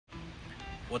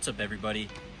What's up, everybody?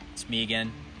 It's me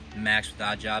again, Max with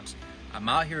Odd Jobs. I'm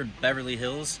out here in Beverly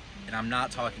Hills, and I'm not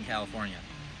talking California.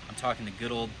 I'm talking the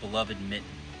good old beloved Mitten.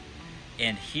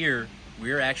 And here,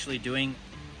 we're actually doing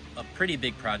a pretty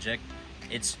big project.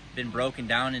 It's been broken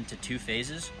down into 2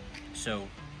 phases. So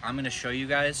I'm gonna show you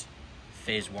guys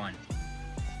phase 1.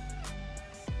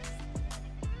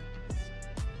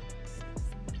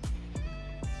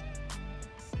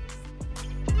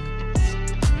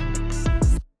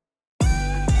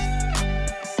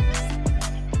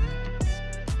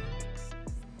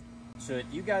 So if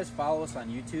you guys follow us on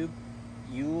YouTube,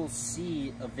 you will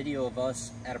see a video of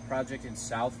us at a project in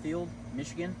Southfield,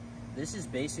 Michigan. This is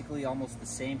basically almost the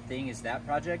same thing as that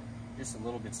project, just a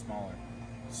little bit smaller.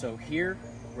 So here,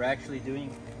 we're actually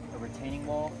doing a retaining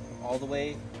wall all the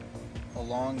way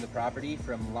along the property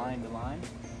from line to line.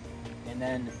 And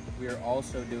then we're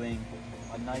also doing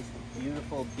a nice,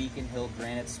 beautiful Beacon Hill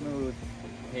granite smooth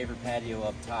paver patio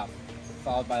up top,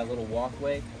 followed by a little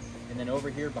walkway. And then over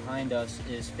here behind us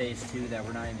is phase 2 that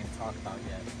we're not even going to talk about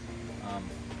yet.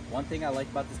 One thing I like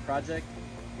about this project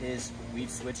is we've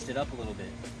switched it up a little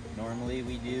bit. Normally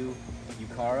we do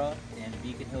Ucara and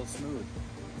Beacon Hill smooth.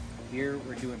 Here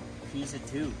we're doing Pisa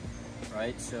 2,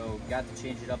 right? So got to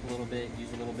change it up a little bit,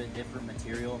 use a little bit different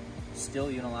material. Still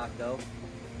Unilock though.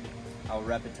 I'll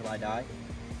rep it till I die.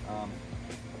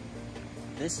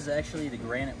 This is actually the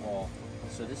granite wall.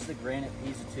 So this is the granite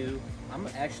Pisa 2. I'm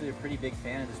actually a pretty big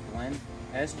fan of this blend.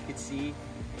 As you can see,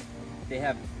 they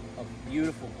have a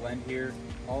beautiful blend here.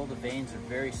 All the veins are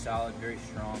very solid, very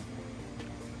strong,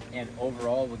 and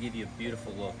overall will give you a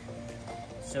beautiful look.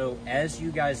 So as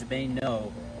you guys may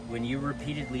know, when you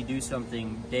repeatedly do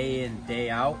something day in, day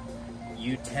out,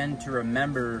 you tend to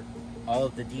remember all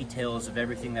of the details of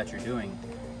everything that you're doing.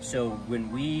 So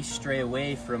when we stray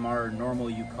away from our normal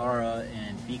Ucara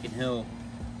and Beacon Hill,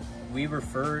 we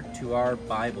refer to our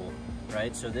Bible,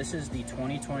 right? So this is the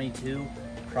 2022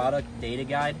 product data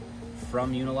guide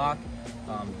from Unilock.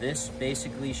 This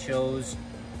basically shows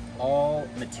all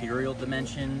material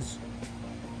dimensions,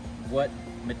 what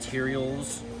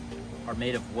materials are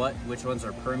made of what, which ones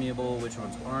are permeable, which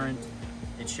ones aren't.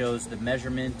 It shows the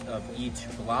measurement of each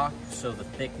block, so the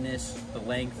thickness, the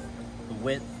length, the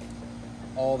width,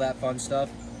 all that fun stuff.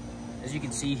 As you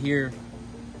can see here,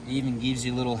 it even gives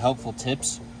you little helpful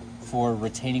tips for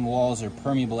retaining walls or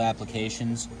permeable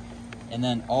applications. And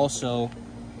then also,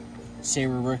 say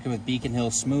we're working with Beacon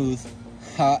Hill Smooth,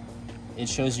 it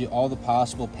shows you all the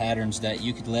possible patterns that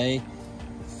you could lay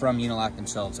from Unilock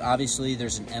themselves. Obviously,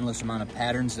 there's an endless amount of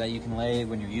patterns that you can lay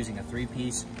when you're using a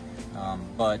 3-piece,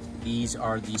 but these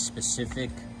are the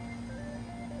specific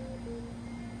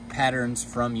patterns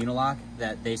from Unilock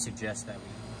that they suggest that we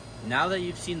do. Now that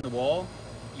you've seen the wall,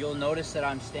 you'll notice that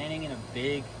I'm standing in a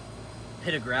big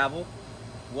pit of gravel.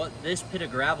 What this pit of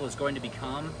gravel is going to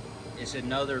become is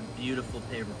another beautiful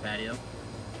paver patio.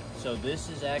 So this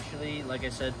is actually, like I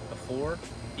said before,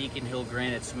 Beacon Hill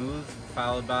Granite Smooth,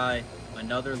 followed by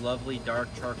another lovely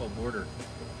dark charcoal border.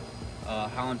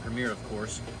 Holland Premier, of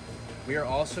course. We are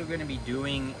also going to be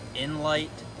doing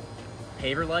in-light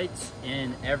paver lights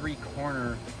in every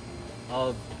corner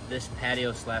of this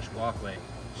patio slash walkway.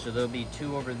 So there'll be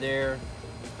 2 over there,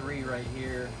 3 right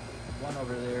here, 1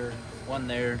 over there, 1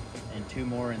 there, and 2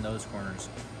 more in those corners.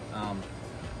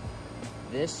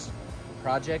 This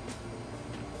project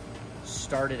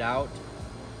started out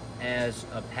as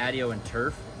a patio and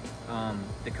turf.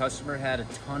 The customer had a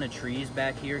ton of trees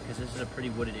back here because this is a pretty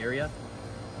wooded area.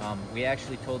 We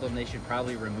actually told them they should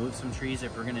probably remove some trees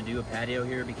if we're going to do a patio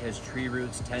here, because tree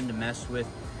roots tend to mess with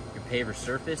your paver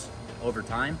surface over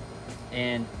time,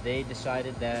 and they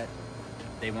decided that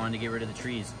they wanted to get rid of the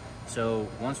trees. So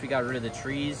once we got rid of the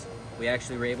trees, we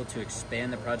actually were able to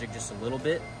expand the project just a little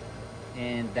bit,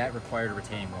 and that required a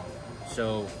retaining wall.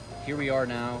 So here we are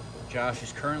now. Josh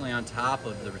is currently on top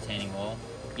of the retaining wall,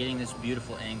 getting this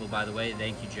beautiful angle, by the way.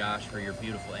 Thank you, Josh, for your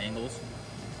beautiful angles.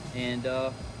 And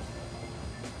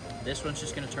this one's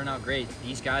just gonna turn out great.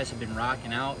 These guys have been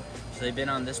rocking out. So they've been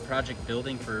on this project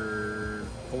building for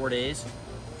 4 days,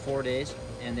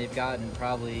 and they've gotten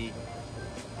probably,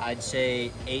 I'd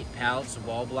say, 8 pallets of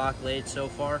wall block laid so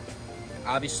far.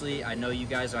 Obviously, I know you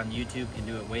guys on YouTube can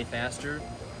do it way faster.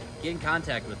 Get in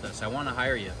contact with us. I want to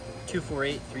hire you.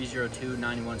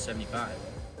 248-302-9175.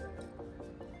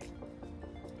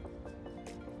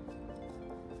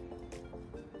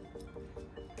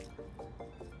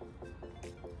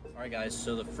 Alright guys,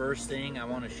 so the first thing I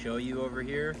want to show you over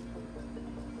here,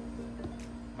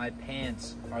 my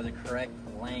pants are the correct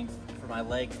length for my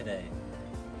leg today.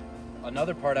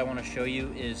 Another part I want to show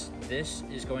you is this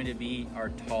is going to be our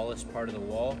tallest part of the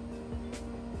wall.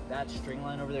 that string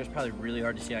line over there is probably really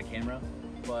hard to see on camera,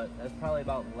 but that's probably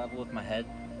about level with my head,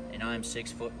 and I'm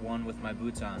 6'1" with my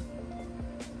boots on.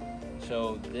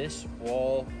 So this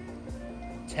wall,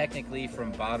 technically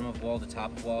from bottom of wall to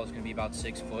top of wall, is going to be about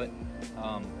 6 foot,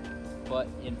 but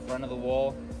in front of the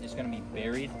wall is going to be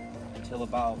buried until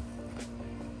about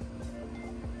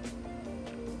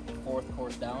the 4th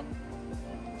course down.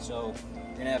 So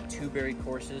we're going to have 2 buried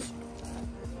courses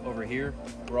over here.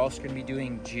 We're also going to be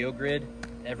doing geogrid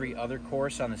every other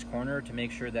course on this corner to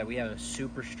make sure that we have a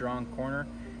super strong corner,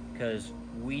 because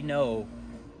we know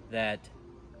that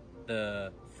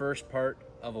the first part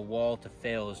of a wall to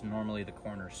fail is normally the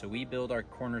corner. So we build our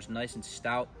corners nice and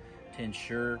stout to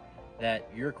ensure that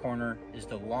your corner is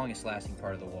the longest lasting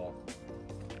part of the wall.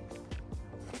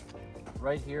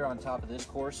 Right here on top of this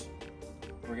course,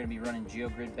 we're going to be running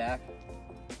geogrid back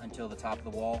until the top of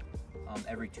the wall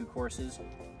every 2 courses.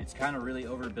 It's kind of really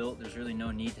overbuilt. There's really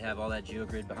no need to have all that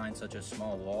geogrid behind such a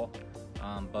small wall.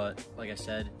 But like I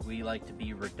said, we like to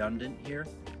be redundant here,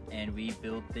 and we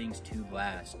build things to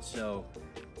last. So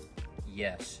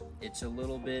yes, it's a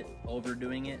little bit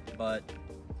overdoing it, but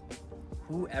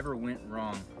whoever went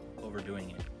wrong overdoing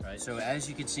it, right? So as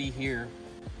you can see here,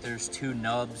 there's 2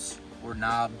 nubs or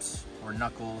knobs or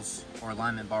knuckles or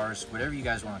alignment bars, whatever you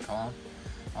guys want to call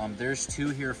them. There's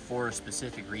 2 here for a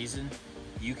specific reason.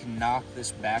 You can knock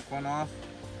this back one off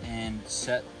and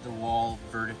set the wall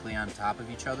vertically on top of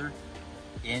each other.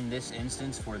 In this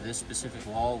instance, for this specific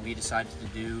wall, we decided to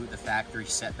do the factory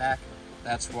setback.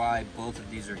 That's why both of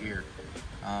these are here.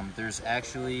 There's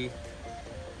actually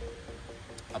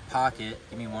a pocket,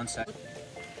 give me 1 second.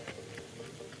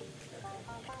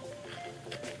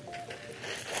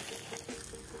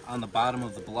 On the bottom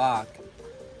of the block,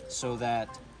 so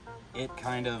that it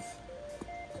kind of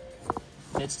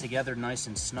fits together nice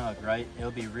and snug, right?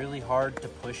 It'll be really hard to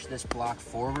push this block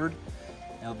forward.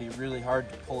 It'll be really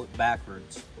hard to pull it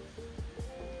backwards.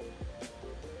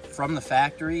 From the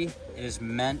factory, it is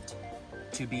meant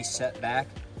to be set back,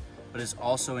 but is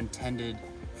also intended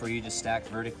for you to stack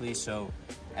vertically. So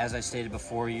as I stated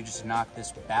before, you just knock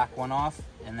this back one off,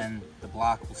 and then the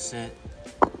block will sit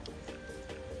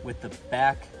with the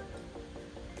back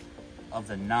of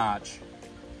the notch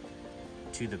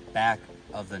to the back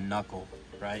of the knuckle,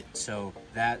 right? So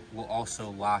that will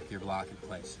also lock your block in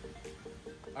place.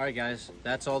 All right, guys,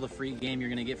 that's all the free game you're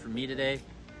gonna get from me today.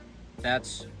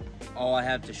 That's all I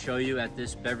have to show you at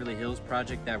this Beverly Hills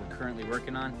project that we're currently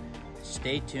working on.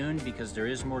 Stay tuned, because there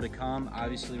is more to come.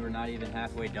 Obviously, we're not even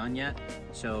halfway done yet,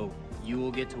 so you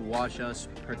will get to watch us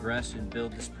progress and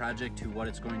build this project to what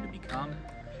it's going to become.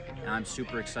 And I'm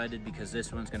super excited because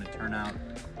this one's going to turn out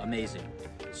amazing.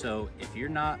 So if you're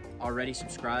not already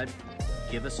subscribed,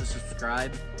 give us a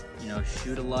subscribe,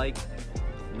 shoot a like,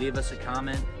 leave us a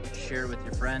comment, share it with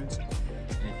your friends.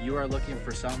 And if you are looking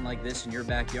for something like this in your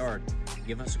backyard,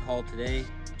 give us a call today,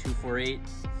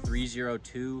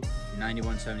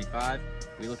 248-302-9175.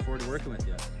 We look forward to working with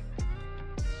you.